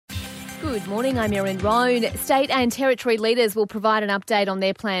Good morning, I'm Erin Roan. State and territory leaders will provide an update on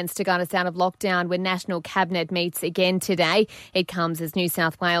their plans to get us out of lockdown when National Cabinet meets again today. It comes as New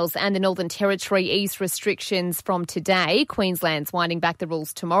South Wales and the Northern Territory ease restrictions from today. Queensland's winding back the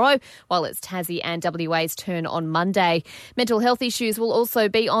rules tomorrow, while it's Tassie and WA's turn on Monday. Mental health issues will also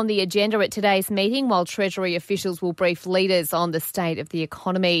be on the agenda at today's meeting, while Treasury officials will brief leaders on the state of the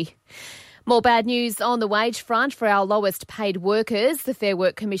economy. More bad news on the wage front for our lowest paid workers. The Fair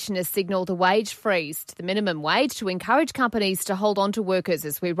Work Commission has signalled a wage freeze to the minimum wage to encourage companies to hold on to workers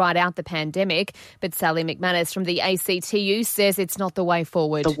as we ride out the pandemic. But Sally McManus from the ACTU says it's not the way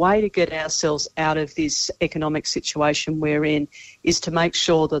forward. The way to get ourselves out of this economic situation we're in is to make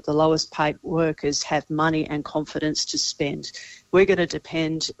sure that the lowest paid workers have money and confidence to spend. We're going to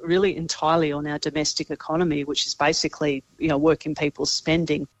depend really entirely on our domestic economy, which is basically, working people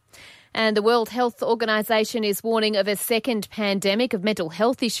spending. And the World Health Organization is warning of a second pandemic of mental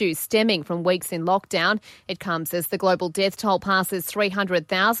health issues stemming from weeks in lockdown. It comes as the global death toll passes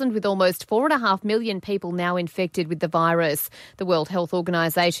 300,000, with almost 4.5 million people now infected with the virus. The World Health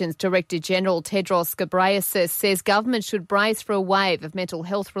Organization's Director General Tedros Ghebreyesus says governments should brace for a wave of mental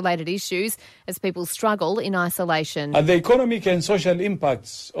health-related issues as people struggle in isolation. As the economic and social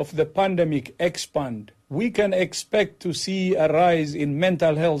impacts of the pandemic expand, we can expect to see a rise in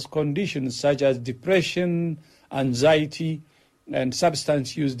mental health conditions such as depression, anxiety, and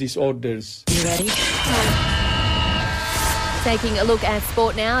substance use disorders. You ready? Taking a look at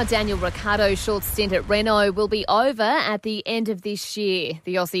sport now, Daniel Ricciardo's short stint at Renault will be over at the end of this year.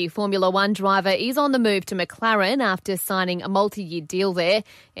 The Aussie Formula One driver is on the move to McLaren after signing a multi-year deal there.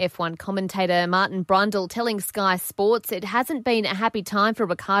 F1 commentator Martin Brundle telling Sky Sports it hasn't been a happy time for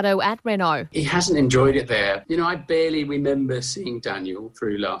Ricciardo at Renault. He hasn't enjoyed it there. I barely remember seeing Daniel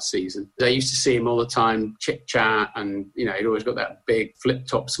through last season. I used to see him all the time, chit-chat, and, he'd always got that big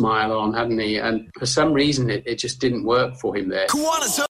flip-top smile on, hadn't he? And for some reason, it just didn't work for him there.